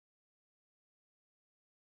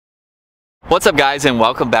What's up guys, and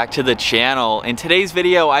welcome back to the channel. In today's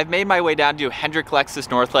video, I've made my way down to Hendrick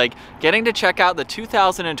Lexus Northlake, getting to check out the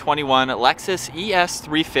 2021 Lexus ES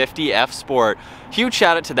 350 F Sport. Huge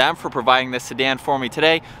shout out to them for providing this sedan for me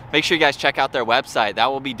today. Make sure you guys check out their website.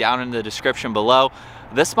 That will be down in the description below.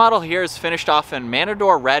 This model here is finished off in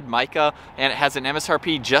Matador Red Mica, and it has an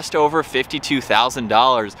MSRP just over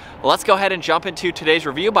 $52,000. Let's go ahead and jump into today's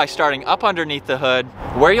review by starting up underneath the hood,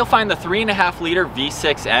 where you'll find the 3.5 liter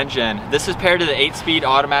V6 engine. This is paired to the 8-speed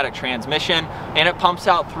automatic transmission, and it pumps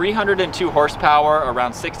out 302 horsepower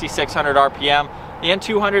around 6,600 RPM and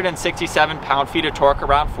 267 pound-feet of torque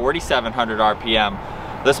around 4,700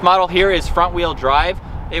 RPM. This model here is front-wheel drive.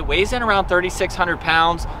 It weighs in around 3,600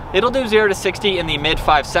 pounds. It'll do 0 to 60 in the mid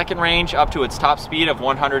 5-second range up to its top speed of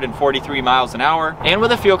 143 miles an hour. And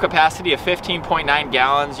with a fuel capacity of 15.9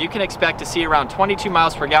 gallons, you can expect to see around 22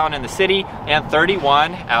 miles per gallon in the city and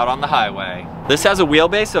 31 out on the highway. This has a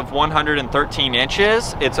wheelbase of 113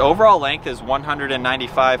 inches. Its overall length is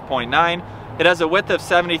 195.9. It has a width of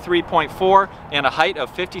 73.4 and a height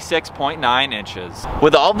of 56.9 inches.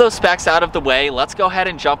 With all of those specs out of the way, let's go ahead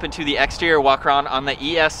and jump into the exterior walk-around on the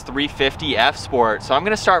ES 350 F Sport. So I'm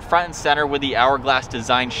going to start front and center with the hourglass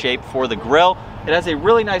design shape for the grille. It has a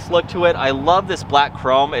really nice look to it. I love this black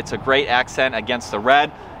chrome. It's a great accent against the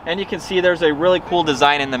red. And you can see there's a really cool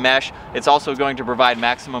design in the mesh. It's also going to provide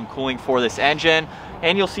maximum cooling for this engine.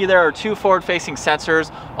 And you'll see there are 2 forward-facing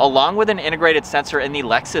sensors along with an integrated sensor in the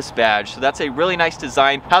Lexus badge. So that's a really nice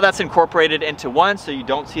design. How that's incorporated into one so you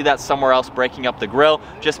don't see that somewhere else breaking up the grille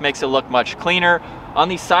just makes it look much cleaner. On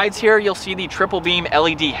the sides here, you'll see the triple beam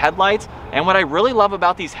LED headlights. And what I really love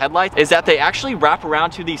about these headlights is that they actually wrap around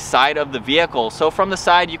to the side of the vehicle. So from the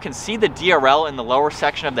side, you can see the DRL in the lower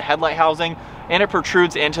section of the headlight housing, and it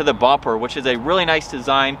protrudes into the bumper, which is a really nice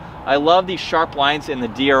design. I love these sharp lines in the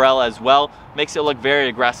DRL as well. Makes it look very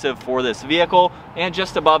aggressive for this vehicle. And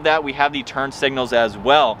just above that, we have the turn signals as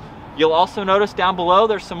well. You'll also notice down below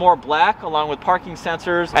there's some more black along with parking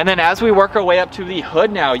sensors. And then as we work our way up to the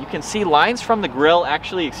hood now, you can see lines from the grille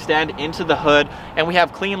actually extend into the hood, and we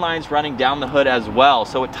have clean lines running down the hood as well.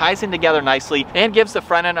 So it ties in together nicely and gives the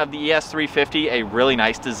front end of the ES 350 a really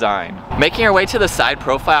nice design. Making our way to the side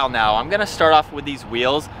profile now, I'm gonna start off with these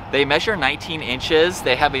wheels. They measure 19 inches.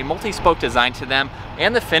 They have a multi-spoke design to them,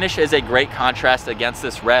 and the finish is a great contrast against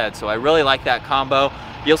this red. So I really like that combo.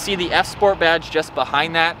 You'll see the F Sport badge just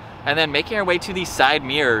behind that. And then making our way to these side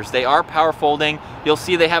mirrors, they are power folding. You'll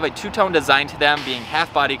see they have a 2-tone design to them, being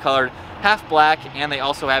half body colored, half black, and they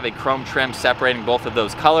also have a chrome trim separating both of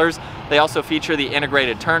those colors. They also feature the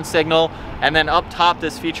integrated turn signal. And then up top,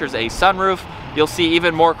 this features a sunroof. You'll see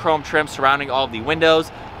even more chrome trim surrounding all of the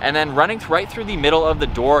windows. And then running right through the middle of the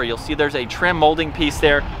door, you'll see there's a trim molding piece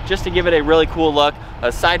there just to give it a really cool look.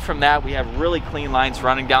 Aside from that, we have really clean lines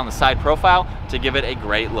running down the side profile to give it a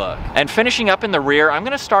great look. And finishing up in the rear, I'm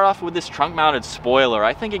gonna start off with this trunk mounted spoiler.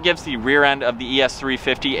 I think it gives the rear end of the ES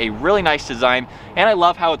 350 a really nice design, and I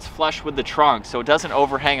love how it's flush with the trunk, so it doesn't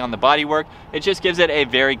overhang on the bodywork. It just gives it a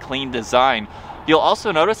very clean design. You'll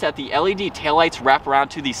also notice that the LED taillights wrap around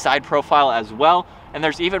to the side profile as well, and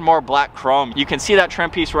there's even more black chrome. You can see that trim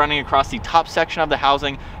piece running across the top section of the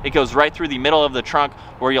housing. It goes right through the middle of the trunk,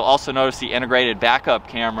 where you'll also notice the integrated backup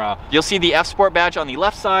camera. You'll see the F Sport badge on the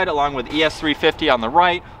left side along with ES 350 on the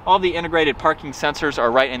right. All the integrated parking sensors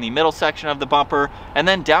are right in the middle section of the bumper, and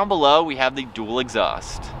then down below we have the dual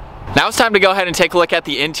exhaust. Now it's time to go ahead and take a look at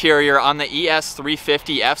the interior on the ES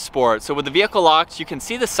 350 F Sport. So with the vehicle locked, you can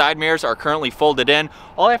see the side mirrors are currently folded in.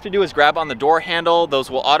 All I have to do is grab on the door handle. Those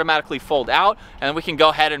will automatically fold out, and then we can go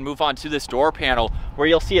ahead and move on to this door panel, where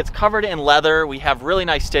you'll see it's covered in leather. We have really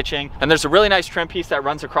nice stitching, and there's a really nice trim piece that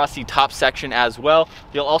runs across the top section as well.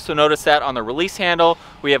 You'll also notice that on the release handle,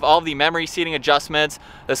 we have all the memory seating adjustments.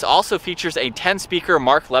 This also features a 10-speaker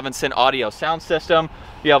Mark Levinson audio sound system.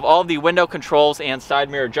 You have all the window controls and side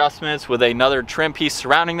mirror adjustments with another trim piece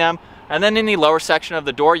surrounding them. And then in the lower section of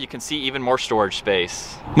the door, you can see even more storage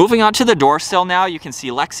space. Moving on to the door sill now, you can see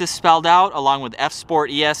Lexus spelled out along with F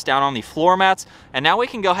Sport ES down on the floor mats. And now we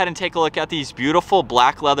can go ahead and take a look at these beautiful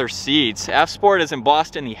black leather seats. F Sport is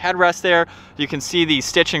embossed in the headrest there. You can see the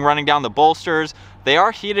stitching running down the bolsters. They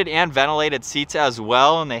are heated and ventilated seats as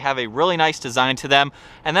well, and they have a really nice design to them.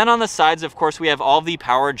 And then on the sides, of course, we have all the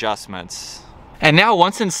power adjustments. And now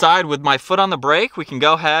once inside, with my foot on the brake, we can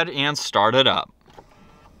go ahead and start it up.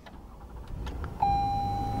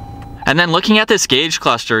 And then looking at this gauge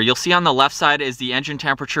cluster, you'll see on the left side is the engine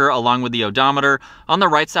temperature along with the odometer. On the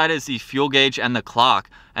right side is the fuel gauge and the clock.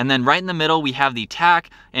 And then right in the middle, we have the tach,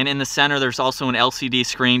 and in the center, there's also an LCD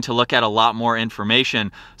screen to look at a lot more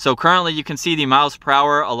information. So currently you can see the miles per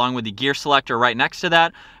hour along with the gear selector right next to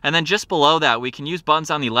that. And then just below that, we can use buttons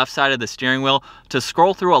on the left side of the steering wheel to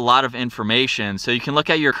scroll through a lot of information. So you can look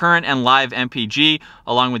at your current and live MPG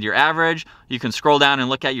along with your average. You can scroll down and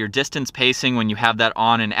look at your distance pacing when you have that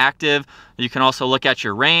on and active. You can also look at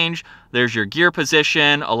your range. There's your gear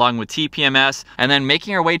position along with TPMS. And then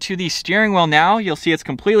making our way to the steering wheel now, you'll see it's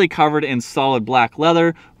completely covered in solid black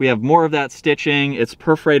leather. We have more of that stitching. It's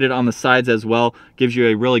perforated on the sides as well. Gives you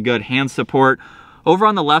a really good hand support. Over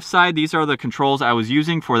on the left side, these are the controls I was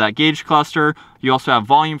using for that gauge cluster. You also have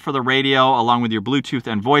volume for the radio along with your Bluetooth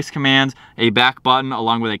and voice commands, a back button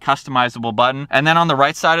along with a customizable button. And then on the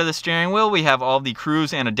right side of the steering wheel, we have all the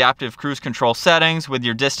cruise and adaptive cruise control settings with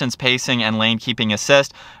your distance pacing and lane keeping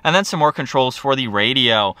assist, and then some more controls for the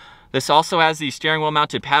radio. This also has the steering wheel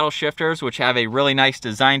mounted paddle shifters, which have a really nice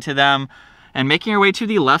design to them. And making our way to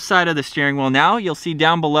the left side of the steering wheel now, you'll see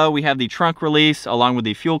down below we have the trunk release along with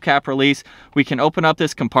the fuel cap release. We can open up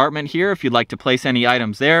this compartment here if you'd like to place any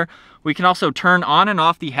items there. We can also turn on and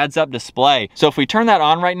off the heads-up display. So if we turn that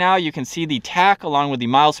on right now, you can see the tach along with the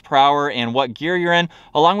miles per hour and what gear you're in,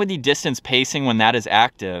 along with the distance pacing when that is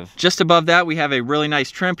active. Just above that, we have a really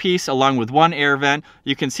nice trim piece along with one air vent.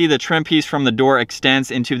 You can see the trim piece from the door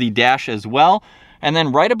extends into the dash as well. And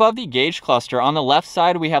then right above the gauge cluster, on the left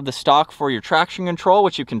side, we have the stalk for your traction control,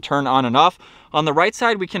 which you can turn on and off. On the right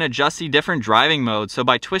side, we can adjust the different driving modes. So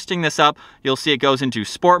by twisting this up, you'll see it goes into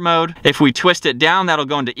sport mode. If we twist it down, that'll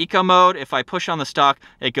go into eco mode. If I push on the stalk,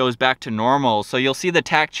 it goes back to normal. So you'll see the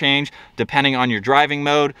tach change depending on your driving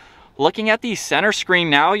mode. Looking at the center screen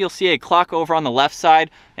now, you'll see a clock over on the left side,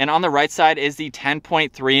 and on the right side is the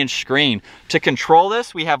 10.3-inch screen. To control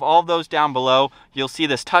this, we have all of those down below. You'll see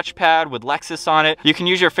this touchpad with Lexus on it. You can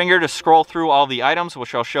use your finger to scroll through all the items,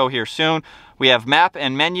 which I'll show here soon. We have map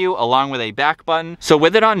and menu along with a back button. So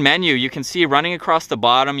with it on menu, you can see running across the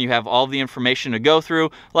bottom, you have all the information to go through,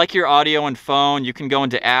 like your audio and phone. You can go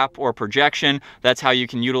into app or projection. That's how you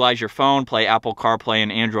can utilize your phone, play Apple CarPlay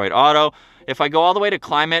and Android Auto. If I go all the way to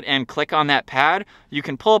climate and click on that pad, you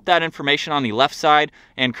can pull up that information on the left side,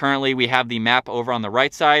 and currently we have the map over on the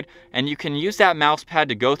right side, and you can use that mouse pad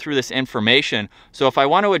to go through this information. So if I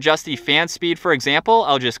want to adjust the fan speed, for example,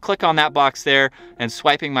 I'll just click on that box there, and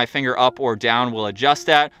swiping my finger up or down will adjust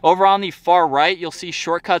that. Over on the far right, you'll see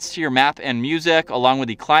shortcuts to your map and music along with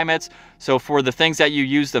the climates. So for the things that you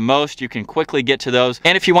use the most, you can quickly get to those.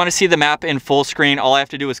 And if you want to see the map in full screen, all I have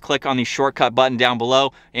to do is click on the shortcut button down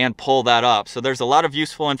below and pull that up. So there's a lot of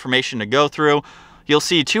useful information to go through. You'll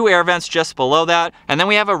see two air vents just below that. And then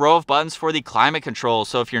we have a row of buttons for the climate control.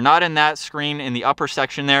 So if you're not in that screen in the upper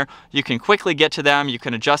section there, you can quickly get to them. You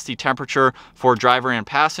can adjust the temperature for driver and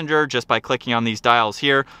passenger just by clicking on these dials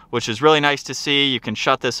here, which is really nice to see. You can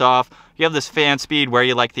shut this off. You have this fan speed, where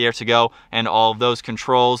you like the air to go, and all of those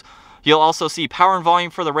controls. You'll also see power and volume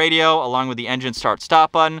for the radio along with the engine start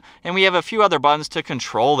stop button, and we have a few other buttons to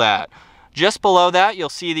control that. Just below that, you'll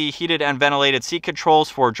see the heated and ventilated seat controls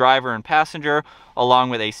for driver and passenger along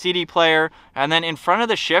with a CD player. And then in front of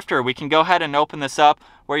the shifter, we can go ahead and open this up,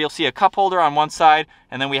 where you'll see a cup holder on one side,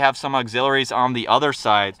 and then we have some auxiliaries on the other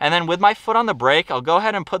side. And then with my foot on the brake, I'll go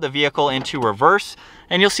ahead and put the vehicle into reverse,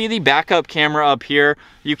 and you'll see the backup camera up here.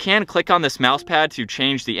 You can click on this mouse pad to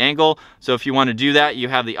change the angle. So if you want to do that, you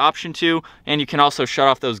have the option to, and you can also shut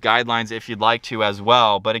off those guidelines if you'd like to as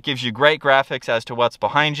well. But it gives you great graphics as to what's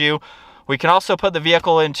behind you. We can also put the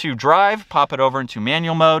vehicle into drive, pop it over into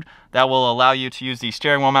manual mode. That will allow you to use the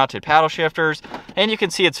steering wheel mounted paddle shifters. And you can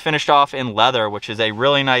see it's finished off in leather, which is a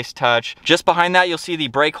really nice touch. Just behind that, you'll see the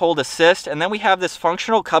brake hold assist. And then we have this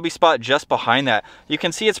functional cubby spot just behind that. You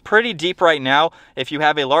can see it's pretty deep right now. If you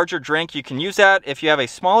have a larger drink, you can use that. If you have a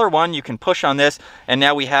smaller one, you can push on this. And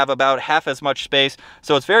now we have about half as much space.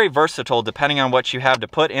 So it's very versatile depending on what you have to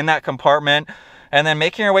put in that compartment. And then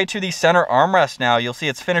making our way to the center armrest now, you'll see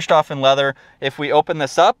it's finished off in leather. If we open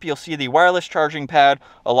this up, you'll see the wireless charging pad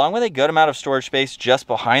along with a good amount of storage space just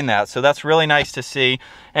behind that. So that's really nice to see.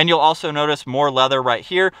 And you'll also notice more leather right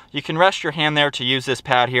here. You can rest your hand there to use this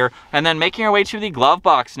pad here. And then making our way to the glove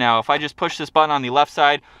box now. If I just push this button on the left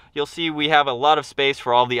side, you'll see we have a lot of space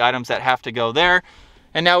for all the items that have to go there.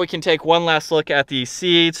 And now we can take one last look at the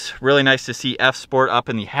seats. Really nice to see F Sport up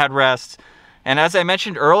in the headrests. And as I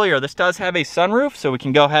mentioned earlier, this does have a sunroof, so we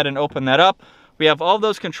can go ahead and open that up. We have all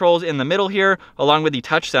those controls in the middle here, along with the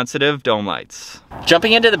touch-sensitive dome lights.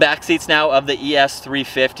 Jumping into the back seats now of the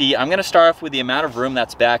ES350, I'm gonna start off with the amount of room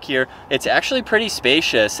that's back here. It's actually pretty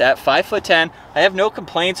spacious. At 5'10", I have no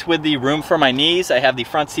complaints with the room for my knees. I have the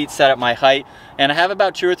front seat set at my height, and I have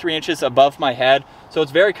about 2 or 3 inches above my head. so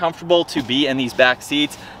it's very comfortable to be in these back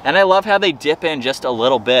seats. And I love how they dip in just a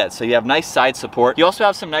little bit, so you have nice side support. You also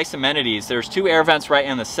have some nice amenities. There's 2 air vents right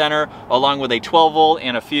in the center, along with a 12-volt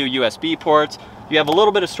and a few USB ports. You have a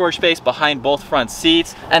little bit of storage space behind both front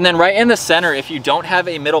seats. And then right in the center, if you don't have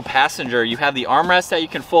a middle passenger, you have the armrest that you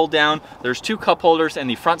can fold down. There's 2 cup holders in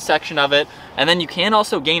the front section of it. And then you can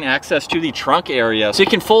also gain access to the trunk area. So you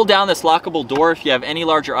can fold down this lockable door if you have any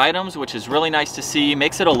larger items, which is really nice to see.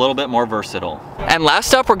 Makes it a little bit more versatile. And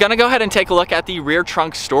last up, we're gonna go ahead and take a look at the rear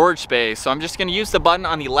trunk storage space. So I'm just gonna use the button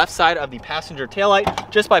on the left side of the passenger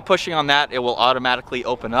taillight. Just by pushing on that, it will automatically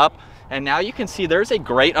open up. And now you can see there's a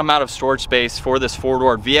great amount of storage space for this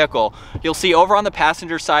four-door vehicle. You'll see over on the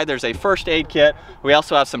passenger side, there's a first aid kit. We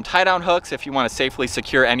also have some tie-down hooks if you want to safely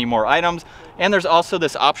secure any more items. And there's also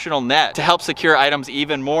this optional net to help secure items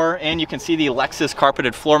even more. And you can see the Lexus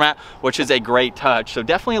carpeted floor mat, which is a great touch. So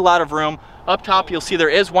definitely a lot of room. Up top, you'll see there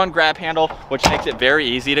is one grab handle, which makes it very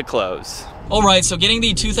easy to close. All right, so getting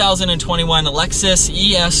the 2021 Lexus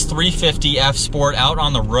ES 350 F Sport out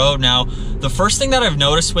on the road now. The first thing that I've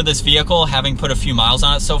noticed with this vehicle, having put a few miles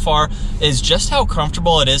on it so far, is just how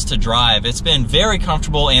comfortable it is to drive. It's been very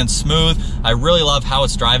comfortable and smooth. I really love how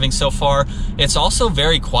it's driving so far. It's also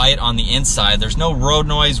very quiet on the inside. There's no road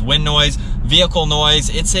noise, wind noise, vehicle noise.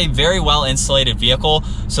 It's a very well insulated vehicle,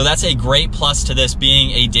 so that's a great plus to this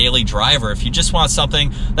being a daily driver. If you just want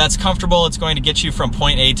something that's comfortable, it's going to get you from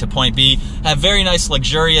point A to point B. Have very nice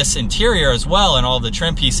luxurious interior as well, and all the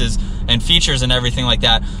trim pieces and features and everything like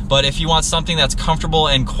that. But if you want something that's comfortable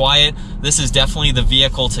and quiet, this is definitely the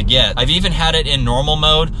vehicle to get. I've even had it in normal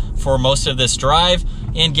mode for most of this drive,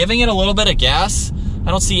 and giving it a little bit of gas, I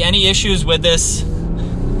don't see any issues with this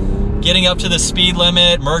getting up to the speed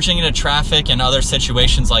limit, merging into traffic and other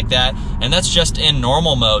situations like that. And that's just in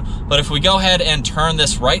normal mode. But if we go ahead and turn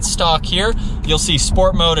this right stalk here, you'll see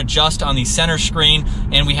sport mode adjust on the center screen,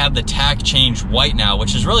 and we have the tack change white now,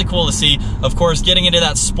 which is really cool to see. Of course, getting into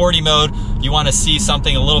that sporty mode, you want to see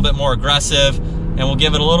something a little bit more aggressive, and we'll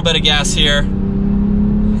give it a little bit of gas here.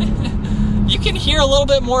 You can hear a little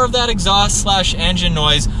bit more of that exhaust / engine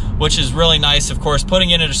noise, which is really nice. Of course, putting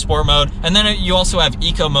it into sport mode. And then you also have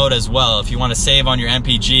eco mode as well if you want to save on your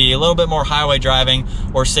MPG, a little bit more highway driving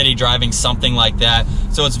or city driving, something like that.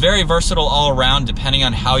 So it's very versatile all around depending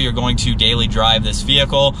on how you're going to daily drive this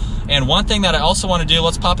vehicle. And one thing that I also want to do,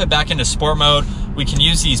 let's pop it back into sport mode. We can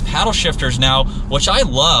use these paddle shifters now, which I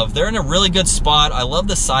love. They're in a really good spot. I love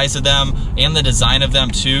the size of them and the design of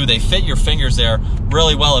them too. They fit your fingers there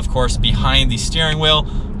really well, of course, behind the steering wheel.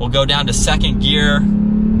 We'll go down to second gear.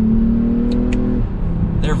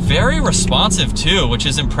 They're very responsive too, which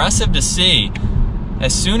is impressive to see.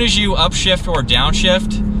 As soon as you upshift or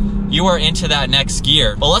downshift, you are into that next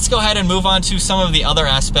gear. Well, let's go ahead and move on to some of the other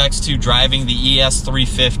aspects to driving the ES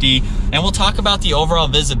 350, and we'll talk about the overall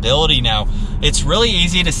visibility now. It's really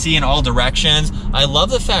easy to see in all directions. I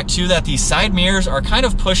love the fact too that these side mirrors are kind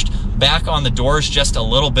of pushed back on the doors just a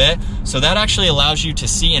little bit, so that actually allows you to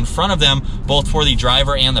see in front of them, both for the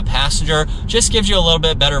driver and the passenger. Just gives you a little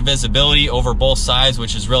bit better visibility over both sides,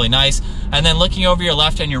 which is really nice. And then looking over your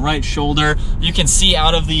left and your right shoulder, you can see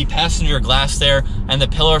out of the passenger glass there, and the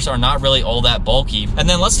pillars are not really all that bulky. And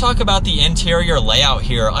then let's talk about the interior layout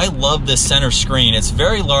here. I love this center screen. It's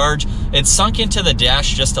very large. It's sunk into the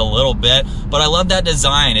dash just a little bit, but I love that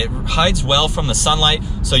design. It hides well from the sunlight,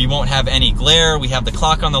 so you won't have any glare. We have the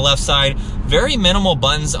clock on the left side. Very minimal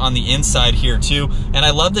buttons on the inside here too. And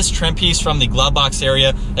I love this trim piece from the glove box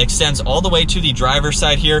area. Extends all the way to the driver's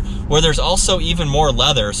side here, where there's also even more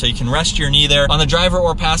leather. So you can rest your knee there on the driver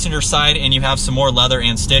or passenger side, and you have some more leather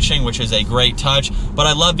and stitching, which is a great touch. But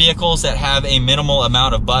I love vehicles that have a minimal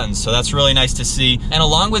amount of buttons, so that's really nice to see. And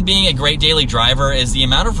along with being a great daily driver is the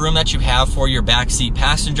amount of room that you have for your backseat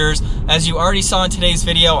passengers. As you already saw in today's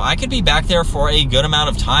video, I could be back there for a good amount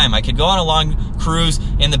of time. I could go on a long cruise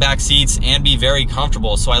in the back seats and be very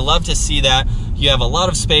comfortable. So I love to see that. You have a lot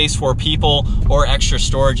of space for people or extra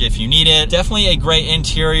storage if you need it. Definitely a great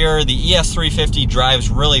interior. The ES350 drives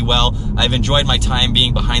really well. I've enjoyed my time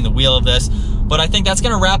being behind the wheel of this. But I think that's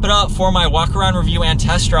going to wrap it up for my walk around review and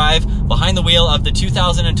test drive behind the wheel of the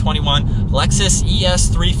 2021 Lexus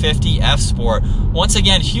ES350 F Sport. Once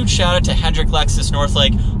again, huge shout out to Hendrick Lexus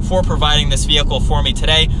Northlake for providing this vehicle for me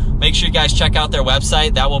today. Make sure you guys check out their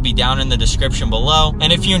website. That will be down in the description below.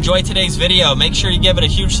 And if you enjoyed today's video, make sure you give it a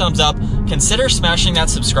huge thumbs up. Consider smashing that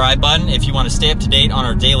subscribe button if you want to stay up to date on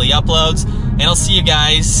our daily uploads. And I'll see you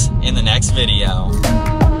guys in the next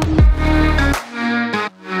video.